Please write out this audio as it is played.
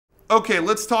Okay,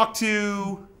 let's talk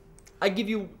to... I give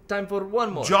you time for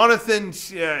one more. Jonathan...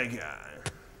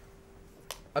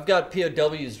 I've got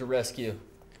POWs to rescue.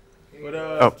 What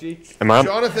up, G? Am I?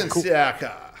 Jonathan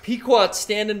Siaka. Pequot's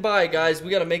standing by, guys. We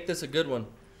got to make this a good one.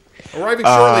 Arriving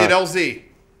shortly at LZ.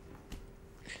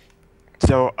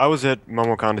 So I was at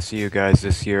MomoCon to see you guys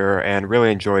this year and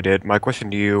really enjoyed it. My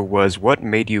question to you was, what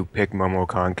made you pick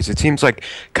MomoCon? Because it seems like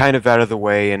kind of out of the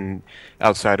way and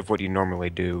outside of what you normally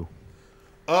do.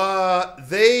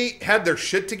 They had their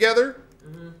shit together.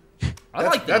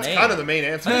 That's kind of the main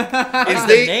answer.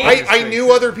 I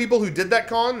knew other people who did that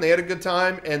con. They had a good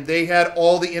time, and they had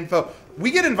all the info.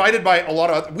 We get invited by a lot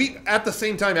of... We, at the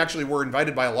same time, actually, were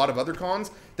invited by a lot of other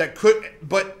cons that could...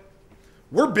 But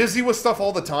we're busy with stuff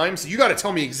all the time, so you got to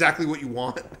tell me exactly what you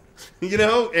want. You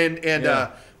know? And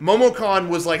MomoCon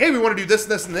was like, hey, we want to do this,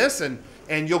 this, and this,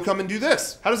 and you'll come and do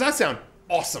this. How does that sound?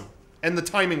 Awesome. And the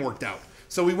timing worked out.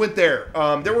 So we went there.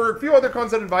 There were a few other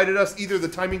cons that invited us. Either the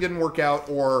timing didn't work out,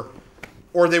 or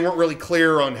they weren't really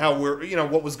clear on how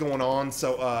what was going on.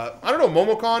 So I don't know.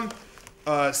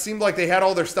 MomoCon seemed like they had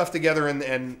all their stuff together,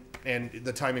 and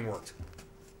the timing worked.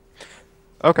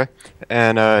 Okay.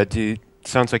 And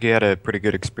sounds like you had a pretty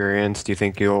good experience. Do you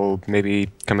think you'll maybe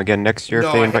come again next year? No,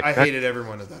 if they invite I back? hated every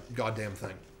one of that goddamn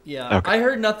thing. Yeah, okay. I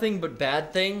heard nothing but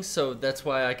bad things, so that's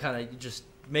why I kind of just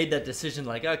made that decision.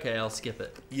 Like, okay, I'll skip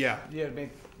it. Yeah.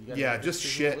 Yeah, Just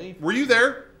shit. Were you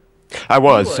there? I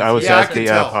was at the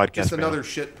tell. podcast. Just panel. another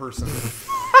shit person.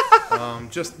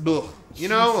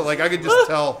 Like I could just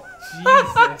tell.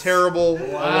 Jesus. Terrible.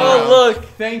 Oh, look.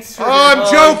 Thanks for I'm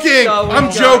joking.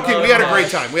 I'm joking. Oh, We had a gosh. great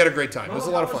time. We had a great time. It was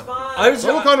a lot of fun.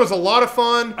 MomoCon was a lot of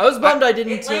fun. I was bummed I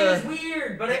didn't. It was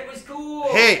weird, but it was cool.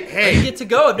 I didn't Hey. get to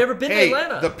go. I've never been to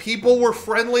Atlanta. The people were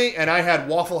friendly, and I had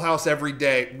Waffle House every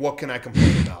day. What can I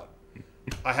complain about?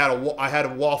 I had a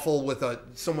waffle with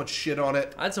so much shit on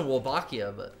it. I had some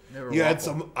Wolbachia, but never.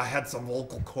 I had some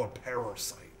local core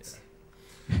parasites.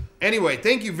 Anyway,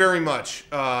 thank you very much.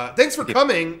 Thanks for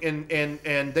coming,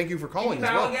 and thank you for calling as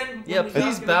well. Again, Yeah,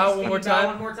 please bow one more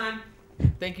time.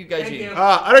 Thank you, guys. Thank you.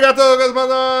 Arigato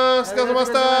gozaimasu.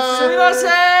 Gozaimasu.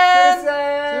 Sumimasen.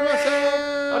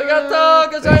 Arigato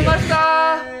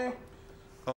gozaimashita.